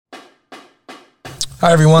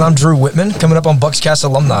Hi, everyone. I'm Drew Witman, coming up on BUCScast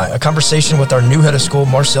Alumni, a conversation with our new head of school,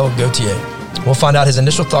 Marcel Gauthier. We'll find out his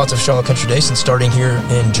initial thoughts of Charlotte Country Day since starting here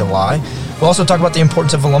in July. We'll also talk about the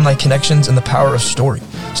importance of alumni connections and the power of story.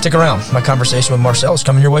 Stick around. My conversation with Marcel is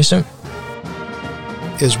coming your way soon.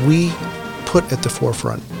 As we put at the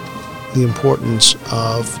forefront the importance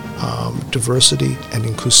of diversity and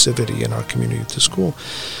inclusivity in our community at the school,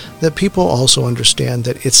 that people also understand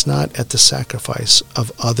that it's not at the sacrifice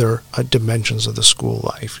of other dimensions of the school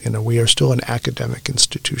life. You know, we are still an academic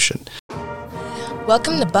institution.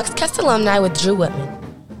 Welcome to BUCScast Alumni with Drew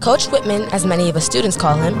Witman. Coach Witman, as many of us students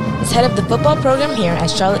call him, is head of the football program here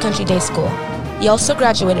at Charlotte Country Day School. He also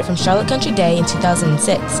graduated from Charlotte Country Day in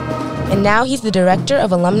 2006, and now he's the Director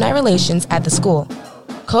of Alumni Relations at the school.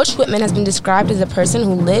 Coach Witman has been described as a person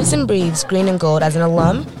who lives and breathes green and gold as an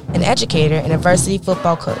alum, an educator, and a varsity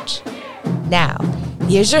football coach. Now,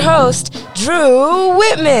 here's your host, Drew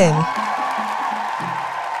Witman.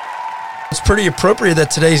 It's pretty appropriate that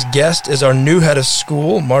today's guest is our new head of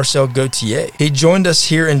school, Marcel Gauthier. He joined us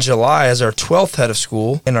here in July as our 12th head of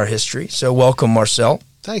school in our history. So welcome, Marcel.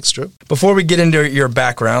 Thanks, Drew. Before we get into your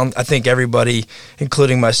background, I think everybody,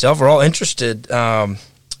 including myself, are all interested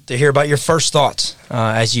to hear about your first thoughts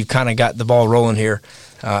as you kind of got the ball rolling here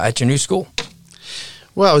at your new school.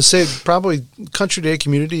 Well, I would say probably Country Day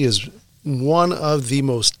community is one of the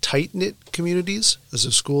most tight-knit communities as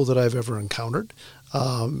a school that I've ever encountered.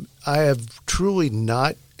 I have truly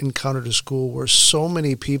not encountered a school where so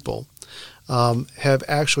many people have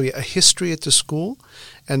actually a history at the school,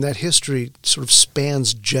 and that history sort of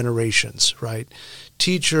spans generations, right?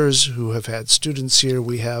 Teachers who have had students here.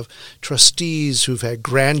 We have trustees who've had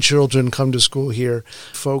grandchildren come to school here,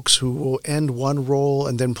 folks who will end one role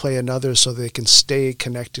and then play another so they can stay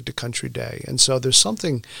connected to Country Day. And so there's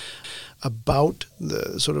something about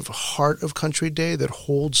the sort of heart of Country Day that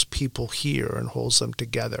holds people here and holds them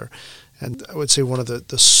together. And I would say one of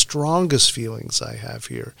the strongest feelings I have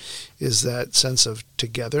here is that sense of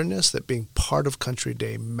togetherness, that being part of Country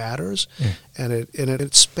Day matters, and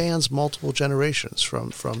it spans multiple generations,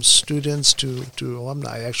 from students to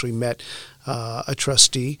alumni. I actually met a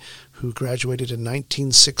trustee who graduated in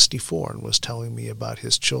 1964 and was telling me about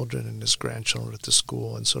his children and his grandchildren at the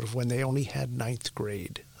school, and sort of when they only had ninth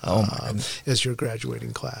grade as your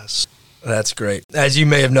graduating class. That's great. As you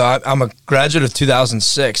may have known, I'm a graduate of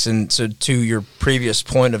 2006, and so to your previous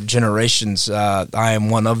point of generations, I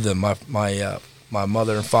am one of them. My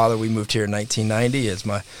mother and father, we moved here in 1990 as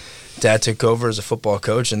my dad took over as a football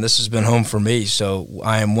coach, and this has been home for me, so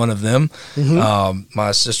I am one of them. Mm-hmm.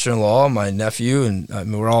 My sister-in-law, my nephew, and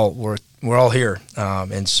we're all here,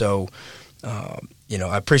 and so I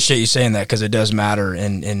appreciate you saying that, because it does matter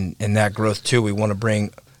in that growth too. We want to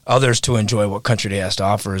bring others to enjoy what Country Day has to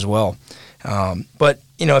offer as well. But,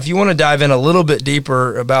 if you want to dive in a little bit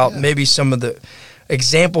deeper about maybe some of the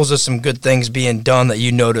examples of some good things being done that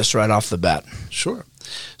you noticed right off the bat. Sure.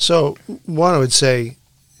 So one, I would say,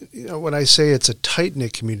 when I say it's a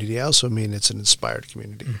tight-knit community, I also mean it's an inspired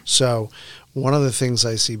community. So one of the things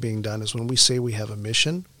I see being done is when we say we have a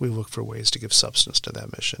mission, we look for ways to give substance to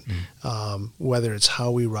that mission, whether it's how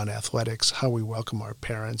we run athletics, how we welcome our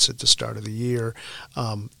parents at the start of the year,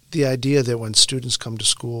 the idea that when students come to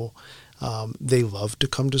school, they love to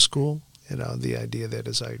come to school. The idea that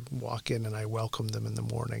as I walk in and I welcome them in the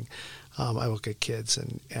morning, I look at kids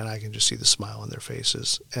and I can just see the smile on their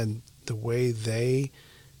faces. And the way they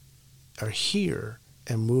are here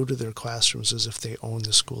and move to their classrooms as if they own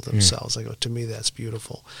the school themselves. To me, that's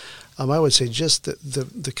beautiful. I would say just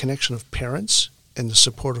the connection of parents and the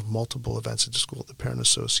support of multiple events at the school. The Parent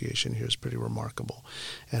Association here is pretty remarkable,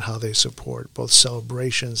 and how they support both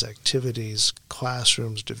celebrations, activities,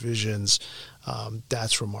 classrooms, divisions.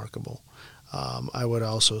 That's remarkable. I would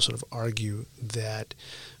also sort of argue that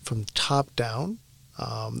from top down,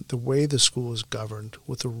 the way the school is governed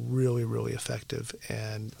with a really, really effective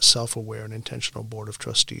and self-aware and intentional board of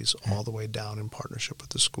trustees all the way down in partnership with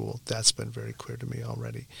the school, that's been very clear to me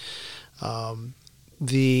already.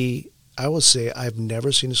 I will say I've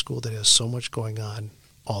never seen a school that has so much going on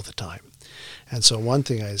all the time. And so one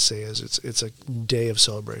thing I say is it's a day of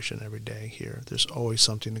celebration every day here. There's always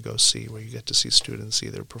something to go see where you get to see students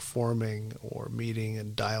either performing or meeting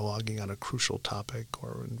and dialoguing on a crucial topic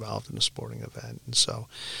or involved in a sporting event. And so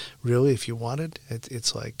really, if you wanted,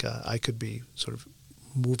 it's like I could be sort of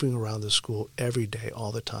moving around the school every day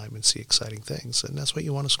all the time and see exciting things. And that's what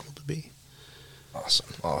you want a school to be.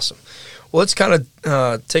 Awesome. Well, let's kind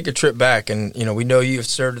of take a trip back, and we know you've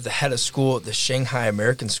served as the head of school at the Shanghai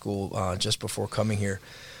American School just before coming here.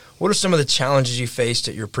 What are some of the challenges you faced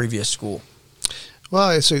at your previous school? Well,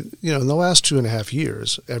 I say, in the last 2.5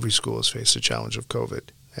 years, every school has faced the challenge of COVID.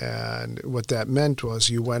 And what that meant was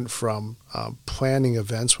you went from planning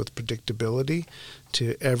events with predictability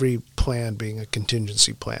to every plan being a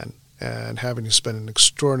contingency plan and having to spend an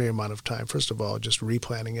extraordinary amount of time, first of all, just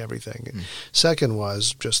replanning everything. Second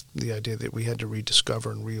was just the idea that we had to rediscover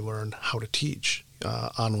and relearn how to teach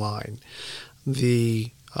online.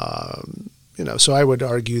 So I would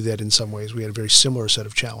argue that in some ways we had a very similar set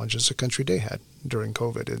of challenges the Country Day had during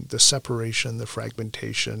COVID, and the separation, the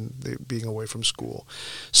fragmentation, the being away from school,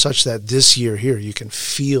 such that this year here you can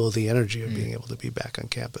feel the energy of being able to be back on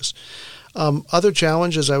campus. Other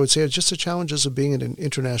challenges, I would say, are just the challenges of being an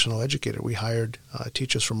international educator. We hired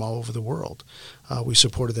teachers from all over the world. We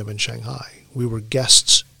supported them in Shanghai. We were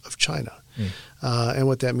guests of China. And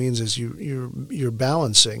what that means is you're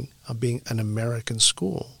balancing being an American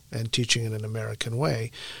school and teaching in an American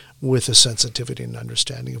way with a sensitivity and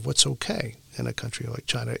understanding of what's okay in a country like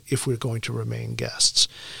China if we're going to remain guests.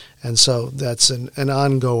 And so that's an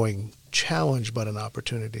ongoing challenge, but an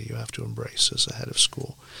opportunity you have to embrace as a head of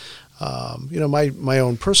school. My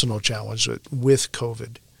own personal challenge with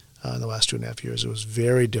COVID in the last 2.5 years, it was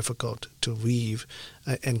very difficult to leave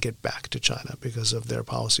and get back to China because of their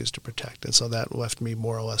policies to protect. And so that left me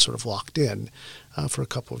more or less sort of locked in for a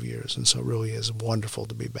couple of years. And so it really is wonderful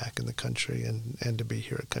to be back in the country and to be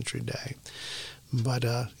here at Country Day. But,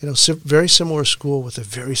 very similar school with a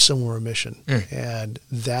very similar mission. And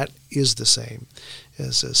that is the same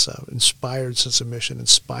as this inspired sense of mission,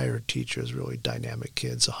 inspired teachers, really dynamic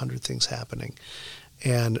kids, 100 things happening,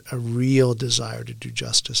 and a real desire to do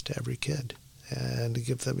justice to every kid and to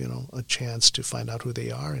give them, a chance to find out who they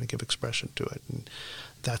are and to give expression to it. And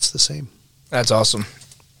that's the same. That's awesome.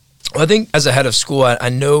 Well, I think as a head of school, I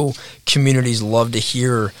know communities love to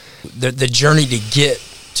hear the journey to get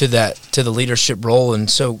to the leadership role. And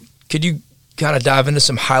so could you kind of dive into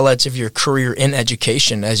some highlights of your career in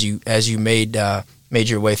education as you made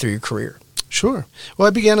your way through your career? Sure. Well,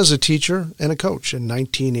 I began as a teacher and a coach in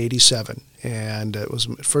 1987. And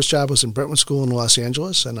first job was in Brentwood School in Los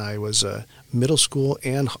Angeles, and I was a middle school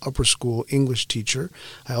and upper school English teacher.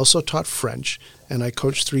 I also taught French, and I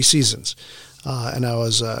coached 3 seasons. And I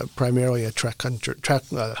was primarily a track and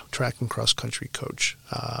cross country coach,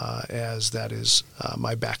 as that is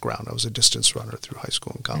my background. I was a distance runner through high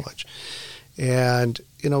school and college. And,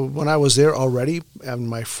 when I was there already, in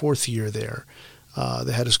my 4th year there,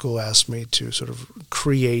 the head of school asked me to sort of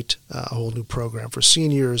create a whole new program for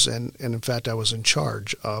seniors, and in fact I was in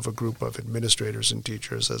charge of a group of administrators and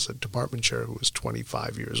teachers as a department chair who was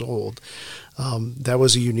 25 years old. That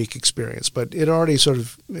was a unique experience, but it already sort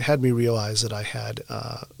of had me realize that I had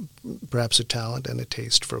perhaps a talent and a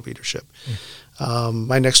taste for leadership.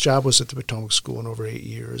 My next job was at the Potomac School in over 8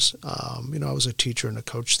 years. I was a teacher and a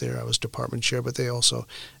coach there. I was department chair, but they also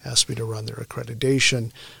asked me to run their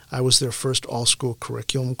accreditation. I was their first all-school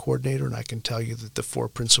curriculum coordinator, and I can tell you that the 4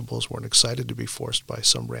 principals weren't excited to be forced by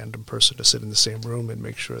some random person to sit in the same room and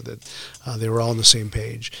make sure that they were all on the same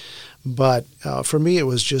page. But for me, it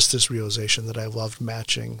was just this realization that I loved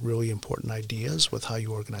matching really important ideas with how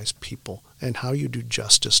you organize people and how you do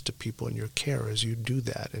justice to people in your care as you do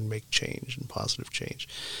that and make change and positive change.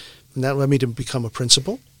 And that led me to become a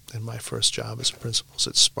principal. And my first job as a principal was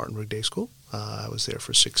at Spartanburg Day School. I was there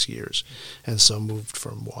for 6 years. And so moved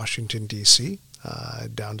from Washington, D.C.,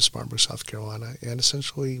 down to Spartanburg, South Carolina, and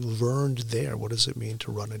essentially learned there what does it mean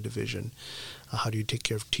to run a division. How do you take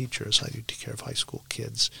care of teachers? How do you take care of high school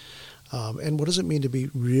kids? And what does it mean to be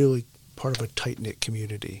really part of a tight-knit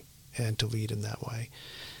community and to lead in that way?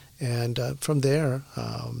 And from there,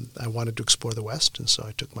 I wanted to explore the West, and so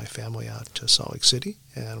I took my family out to Salt Lake City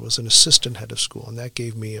and was an assistant head of school, and that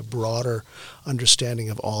gave me a broader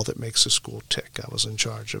understanding of all that makes a school tick. I was in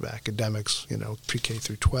charge of academics, pre-K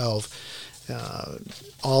through 12,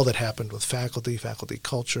 all that happened with faculty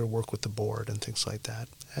culture, work with the board, and things like that.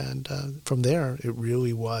 And from there, it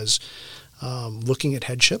really was looking at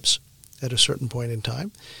headships at a certain point in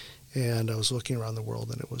time. And I was looking around the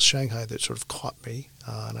world, and it was Shanghai that sort of caught me.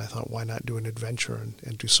 And I thought, why not do an adventure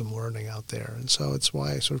and do some learning out there? And so it's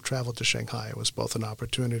why I sort of traveled to Shanghai. It was both an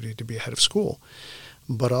opportunity to be a head of school,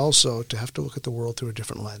 but also to have to look at the world through a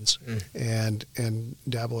different lens and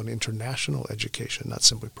dabble in international education, not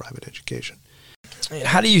simply private education.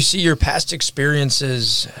 How do you see your past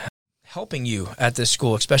experiences helping you at this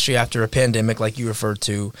school, especially after a pandemic like you referred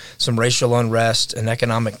to, some racial unrest and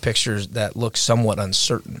economic pictures that look somewhat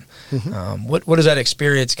uncertain? What does that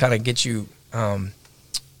experience kind of get you, how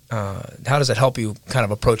does it help you kind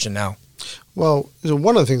of approach it now? Well,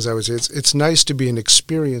 one of the things I would say, it's nice to be an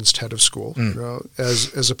experienced head of school,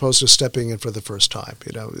 as opposed to stepping in for the first time.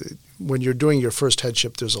 When you're doing your first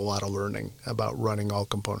headship, there's a lot of learning about running all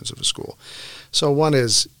components of a school. So one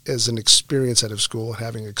is, as an experienced head of school,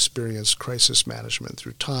 having experienced crisis management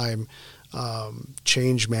through time,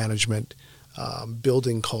 change management,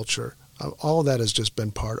 building culture. All of that has just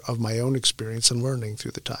been part of my own experience and learning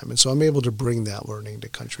through the time. And so I'm able to bring that learning to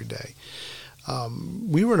Country Day.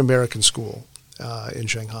 We were an American school in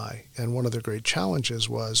Shanghai, and one of the great challenges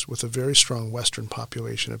was with a very strong Western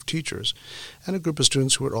population of teachers and a group of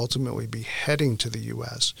students who would ultimately be heading to the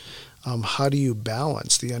U.S. How do you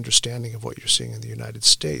balance the understanding of what you're seeing in the United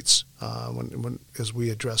States as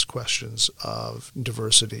we address questions of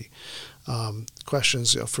diversity,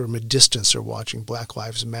 questions from a distance are watching Black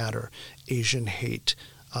Lives Matter, Asian hate,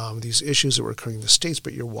 these issues that were occurring in the States,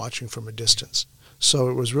 but you're watching from a distance. So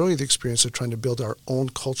it was really the experience of trying to build our own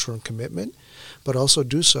culture and commitment, but also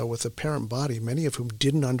do so with a parent body, many of whom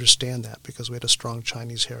didn't understand that because we had a strong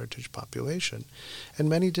Chinese heritage population. And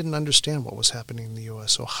many didn't understand what was happening in the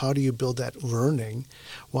U.S. So how do you build that learning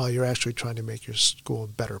while you're actually trying to make your school a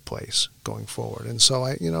better place going forward? And so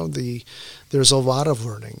there's a lot of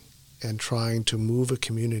learning and trying to move a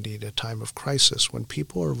community at a time of crisis when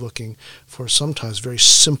people are looking for sometimes very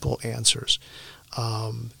simple answers.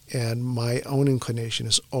 And my own inclination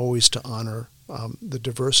is always to honor the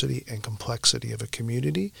diversity and complexity of a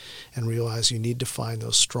community and realize you need to find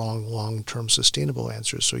those strong, long-term, sustainable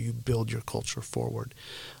answers so you build your culture forward.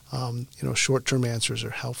 Short-term answers are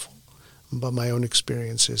helpful, but my own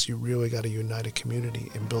experience is you really got to unite a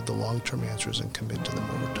community and build the long-term answers and commit to them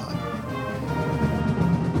over time.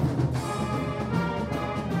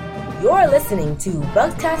 You're listening to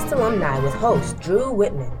BUCScast Alumni with host Drew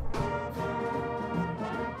Witman.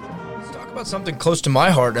 About something close to my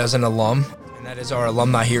heart as an alum, and that is our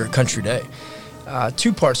alumni here at Country Day.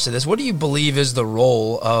 Two parts to this. What do you believe is the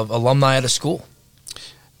role of alumni at a school?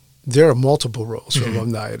 There are multiple roles for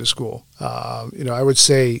alumni at a school. I would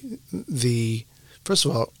say first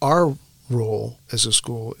of all, our role as a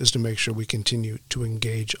school is to make sure we continue to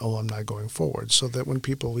engage alumni going forward so that when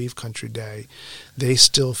people leave Country Day, they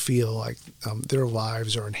still feel like their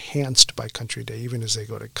lives are enhanced by Country Day, even as they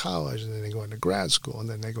go to college and then they go into grad school and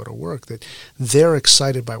then they go to work, that they're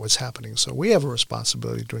excited by what's happening. So we have a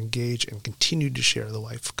responsibility to engage and continue to share the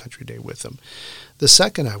life of Country Day with them. The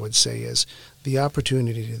second, I would say, is the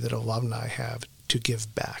opportunity that alumni have to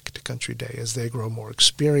give back to Country Day as they grow more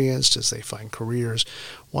experienced, as they find careers.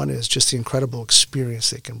 One is just the incredible experience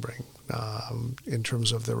they can bring in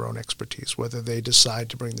terms of their own expertise, whether they decide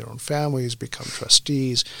to bring their own families, become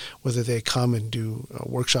trustees, whether they come and do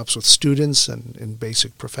workshops with students and in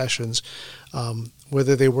basic professions,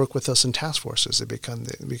 whether they work with us in task forces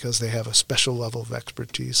because they have a special level of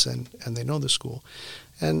expertise and they know the school.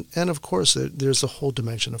 And of course, there's the whole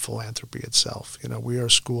dimension of philanthropy itself. We are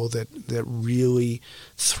a school that really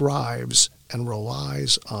thrives and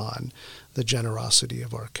relies on the generosity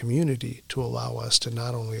of our community to allow us to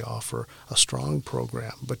not only offer a strong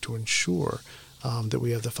program, but to ensure that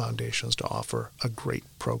we have the foundations to offer a great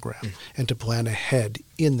program and to plan ahead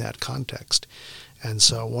in that context. And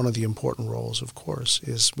so one of the important roles, of course,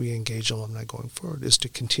 is we engage alumni going forward, is to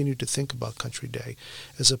continue to think about Country Day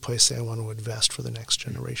as a place they want to invest for the next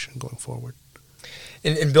generation going forward.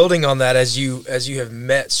 And building on that, as you have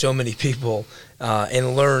met so many people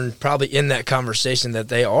and learned probably in that conversation that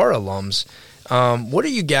they are alums, what are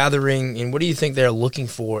you gathering and what do you think they're looking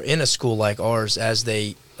for in a school like ours as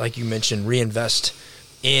they, like you mentioned, reinvest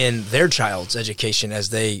in their child's education as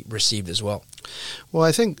they received as well? Well,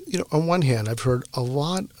 I think, on one hand, I've heard a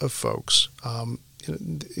lot of folks,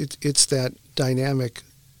 it's that dynamic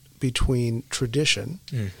between tradition,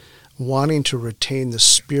 wanting to retain the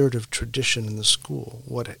spirit of tradition in the school,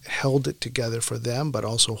 what held it together for them, but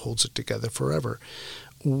also holds it together forever,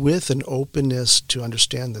 with an openness to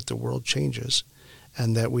understand that the world changes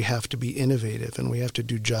and that we have to be innovative and we have to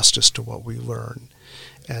do justice to what we learn.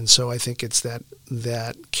 And so I think it's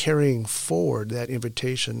that carrying forward, that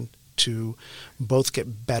invitation to both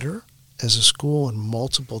get better as a school in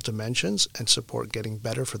multiple dimensions and support getting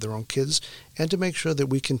better for their own kids, and to make sure that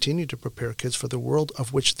we continue to prepare kids for the world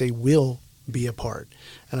of which they will be a part.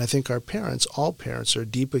 And I think our parents, all parents, are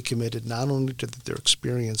deeply committed not only to their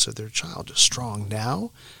experience of their child is strong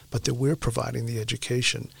now, but that we're providing the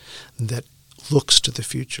education that looks to the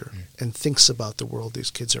future and thinks about the world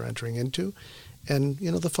these kids are entering into. And,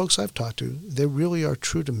 the folks I've talked to, they really are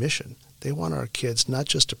true to mission. They want our kids not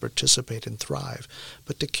just to participate and thrive,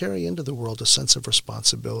 but to carry into the world a sense of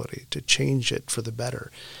responsibility, to change it for the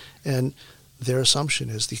better. And their assumption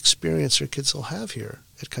is the experience their kids will have here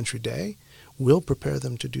at Country Day will prepare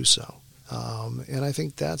them to do so. And I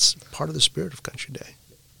think that's part of the spirit of Country Day.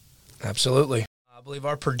 Absolutely. I believe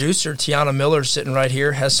our producer, Tiana Miller, sitting right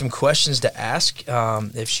here, has some questions to ask,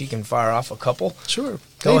 if she can fire off a couple. Sure.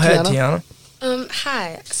 Go ahead, Tiana.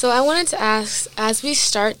 Hi. So I wanted to ask, as we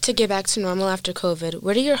start to get back to normal after COVID,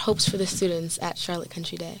 what are your hopes for the students at Charlotte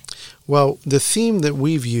Country Day? Well, the theme that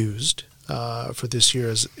we've used for this year,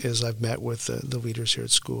 as I've met with the leaders here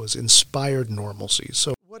at school, is inspired normalcy.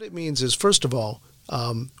 So what it means is, first of all,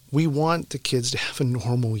 we want the kids to have a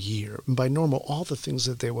normal year. And by normal, all the things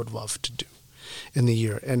that they would love to do in the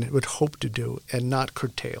year and would hope to do, and not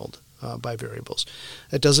curtailed by variables.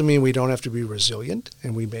 That doesn't mean we don't have to be resilient,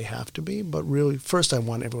 and we may have to be, but really, first I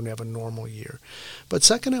want everyone to have a normal year. But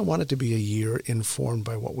second, I want it to be a year informed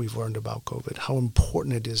by what we've learned about COVID, how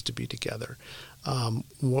important it is to be together,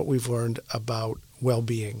 what we've learned about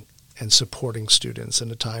well-being and supporting students in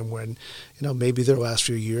a time when, maybe their last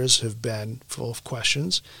few years have been full of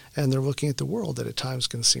questions, and they're looking at the world that at times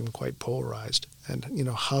can seem quite polarized. And,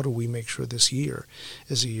 how do we make sure this year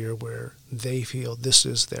is a year where they feel this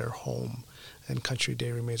is their home, and Country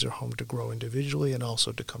Day remains their home to grow individually and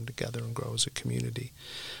also to come together and grow as a community.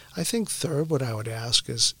 I think third, what I would ask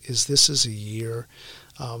is this is a year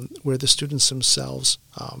where the students themselves,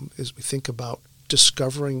 as we think about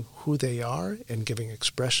discovering who they are and giving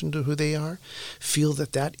expression to who they are, feel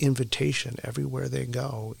that invitation everywhere they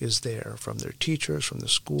go is there from their teachers, from the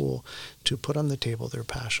school, to put on the table their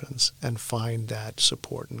passions and find that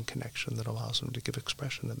support and connection that allows them to give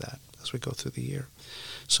expression to that as we go through the year.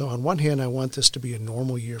 So on one hand, I want this to be a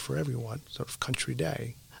normal year for everyone, sort of Country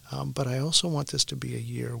Day, but I also want this to be a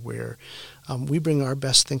year where we bring our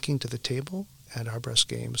best thinking to the table and our best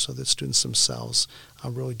game so that students themselves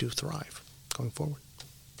really do thrive going forward.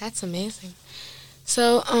 That's amazing.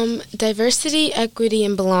 So diversity, equity,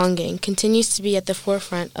 and belonging continues to be at the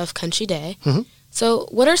forefront of Country Day. Mm-hmm. So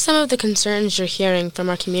what are some of the concerns you're hearing from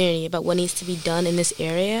our community about what needs to be done in this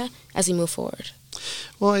area as we move forward?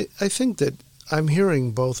 Well, I think that I'm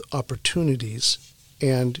hearing both opportunities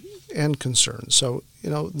and concerns. So,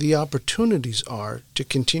 the opportunities are to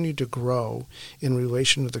continue to grow in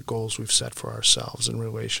relation to the goals we've set for ourselves in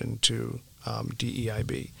relation to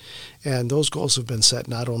DEIB. And those goals have been set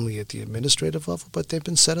not only at the administrative level, but they've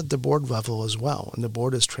been set at the board level as well. And the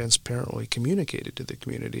board has transparently communicated to the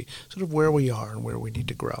community sort of where we are and where we need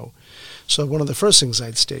to grow. So one of the first things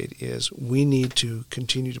I'd state is we need to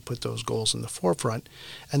continue to put those goals in the forefront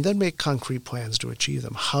and then make concrete plans to achieve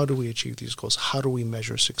them. How do we achieve these goals? How do we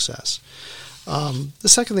measure success? The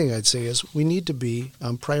second thing I'd say is we need to be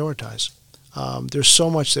prioritized. There's so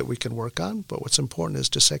much that we can work on, but what's important is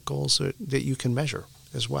to set goals that you can measure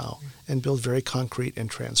as well and build very concrete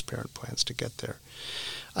and transparent plans to get there.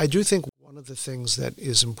 I do think one of the things that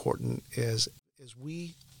is important is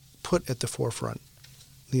we put at the forefront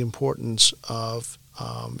the importance of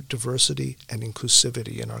diversity and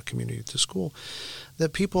inclusivity in our community at the school,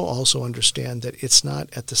 that people also understand that it's not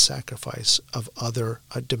at the sacrifice of other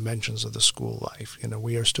dimensions of the school life.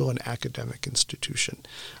 We are still an academic institution.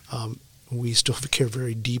 We still care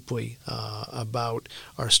very deeply about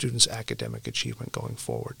our students' academic achievement going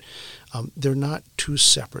forward. They're not two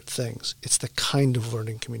separate things. It's the kind of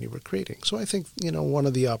learning community we're creating. So I think, one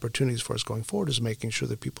of the opportunities for us going forward is making sure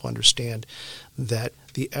that people understand that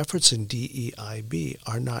the efforts in DEIB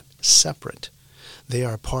are not separate. They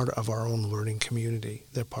are part of our own learning community.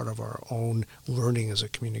 They're part of our own learning as a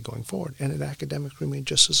community going forward. And in academics remain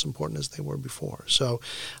just as important as they were before. So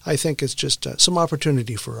I think it's just some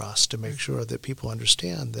opportunity for us to make sure that people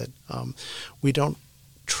understand that we don't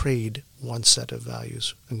trade one set of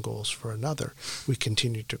values and goals for another. We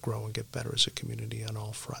continue to grow and get better as a community on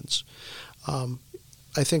all fronts.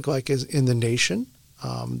 I think like as in the nation,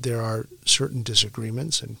 there are certain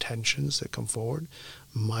disagreements and tensions that come forward.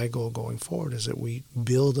 My goal going forward is that we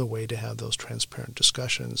build a way to have those transparent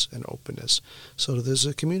discussions and openness so that as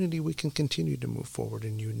a community we can continue to move forward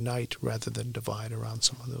and unite rather than divide around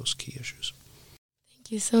some of those key issues.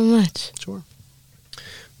 Thank you so much. Sure.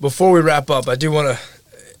 Before we wrap up, I do want to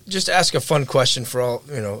just ask a fun question for all,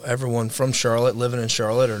 everyone from Charlotte, living in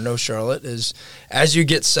Charlotte or no Charlotte, is as you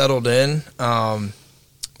get settled in,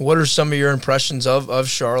 what are some of your impressions of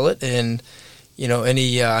Charlotte? And,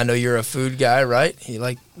 I know you're a food guy, right? You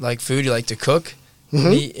like food, you like to cook.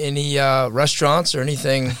 Mm-hmm. Any restaurants or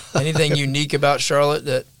anything unique about Charlotte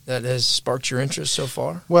that has sparked your interest so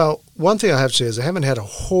far? Well, one thing I have to say is I haven't had a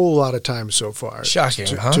whole lot of time so far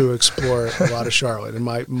to explore a lot of Charlotte. And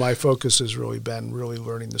my focus has really been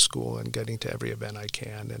learning the school and getting to every event I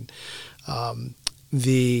can. And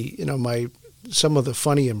some of the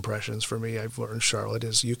funny impressions for me I've learned, Charlotte,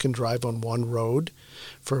 is you can drive on one road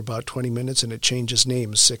for about 20 minutes and it changes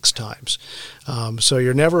names 6 times. So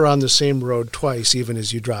you're never on the same road twice, even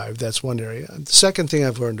as you drive. That's one area. The second thing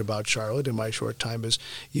I've learned about Charlotte in my short time is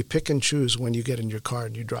you pick and choose when you get in your car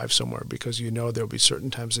and you drive somewhere, because you know there'll be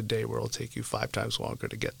certain times a day where it'll take you 5 times longer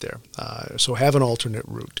to get there. So have an alternate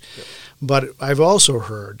route. Yep. But I've also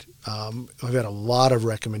heard, I've had a lot of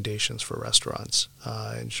recommendations for restaurants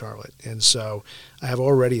in Charlotte. And so I have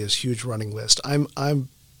already this huge running list. I'm a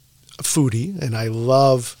foodie, and I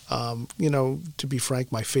love, to be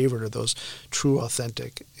frank, my favorite are those true,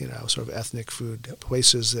 authentic, sort of ethnic food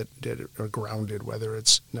places that are grounded, whether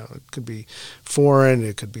it's, it could be foreign,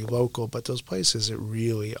 it could be local, but those places that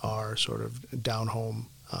really are sort of down home,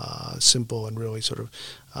 simple, and really sort of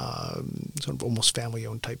almost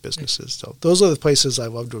family-owned type businesses. So those are the places I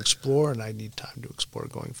love to explore, and I need time to explore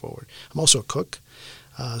going forward. I'm also a cook.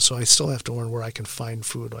 So I still have to learn where I can find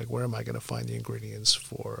food, like where am I going to find the ingredients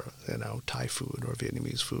for, Thai food or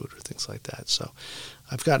Vietnamese food or things like that. So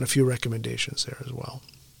I've gotten a few recommendations there as well.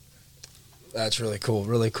 That's really cool,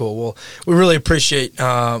 really cool. Well, we really appreciate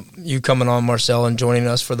you coming on, Marcel, and joining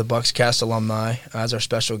us for the BUCScast Alumni as our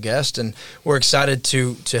special guest. And we're excited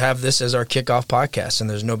to have this as our kickoff podcast, and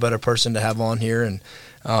there's no better person to have on here. And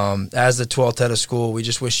as the 12th head of school, we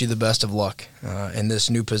just wish you the best of luck in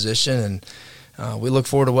this new position, and we look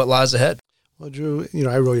forward to what lies ahead. Well, Drew,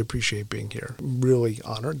 I really appreciate being here. I'm really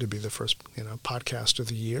honored to be the first, podcast of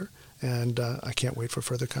the year, and I can't wait for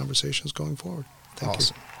further conversations going forward. Thank you.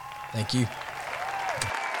 Thank you.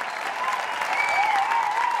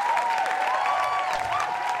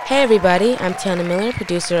 Hey everybody, I'm Tiana Miller,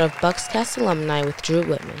 producer of BUCScast Alumni with Drew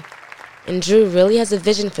Witman. And Drew really has a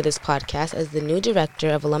vision for this podcast as the new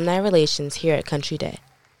director of alumni relations here at Country Day.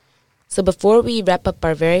 So before we wrap up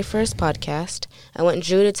our very first podcast, I want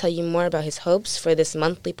Drew to tell you more about his hopes for this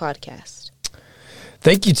monthly podcast.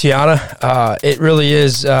 Thank you, Tiana. It really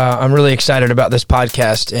is. I'm really excited about this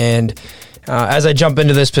podcast. And as I jump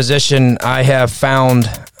into this position, I have found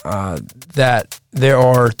that there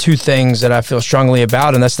are 2 things that I feel strongly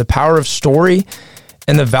about, and that's the power of story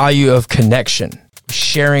and the value of connection.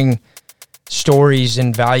 Sharing stories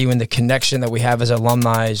and value in the connection that we have as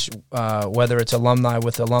alumni, whether it's alumni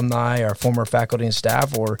with alumni, our former faculty and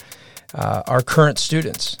staff, or our current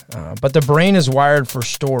students. But the brain is wired for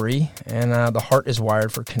story, and the heart is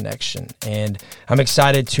wired for connection. And I'm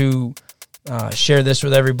excited to share this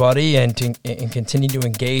with everybody and continue to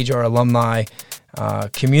engage our alumni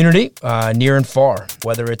community near and far,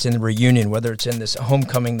 whether it's in the reunion, whether it's in this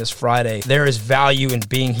homecoming this Friday. There is value in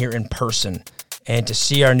being here in person and to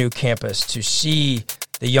see our new campus, to see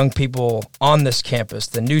the young people on this campus,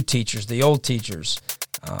 the new teachers, the old teachers.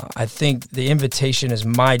 I think the invitation is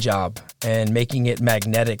my job, and making it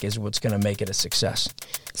magnetic is what's going to make it a success.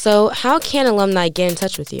 So how can alumni get in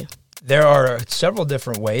touch with you? There are several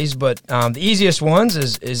different ways, but the easiest ones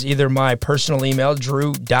is either my personal email,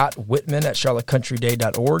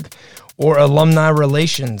 drew.whitman@charlottecountryday.org, or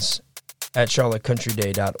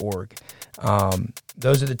alumnirelations@charlottecountryday.org.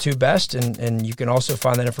 Those are the 2 best, and you can also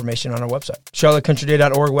find that information on our website.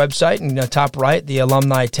 charlottecountryday.org website, and top right, the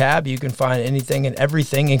alumni tab, you can find anything and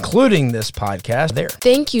everything, including this podcast, there.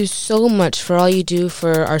 Thank you so much for all you do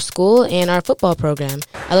for our school and our football program.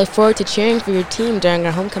 I look forward to cheering for your team during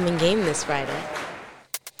our homecoming game this Friday.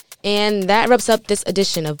 And that wraps up this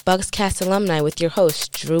edition of BUCScast Alumni with your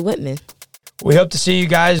host, Drew Witman. We hope to see you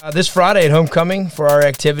guys this Friday at homecoming for our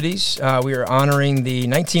activities. We are honoring the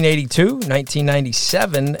 1982,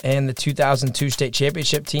 1997, and the 2002 state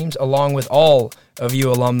championship teams, along with all of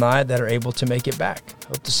you alumni that are able to make it back.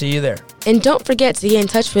 Hope to see you there. And don't forget to get in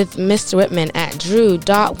touch with Mr. Witman at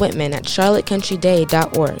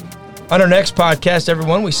drew.whitman@charlottecountryday.org. On our next podcast,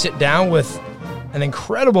 everyone, we sit down with an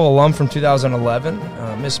incredible alum from 2011.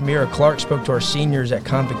 Miss Mira Clark spoke to our seniors at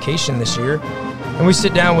Convocation this year. And we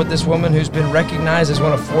sit down with this woman who's been recognized as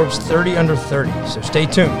one of Forbes 30 under 30. So stay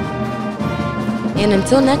tuned. And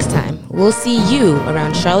until next time, we'll see you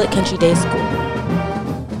around Charlotte Country Day School.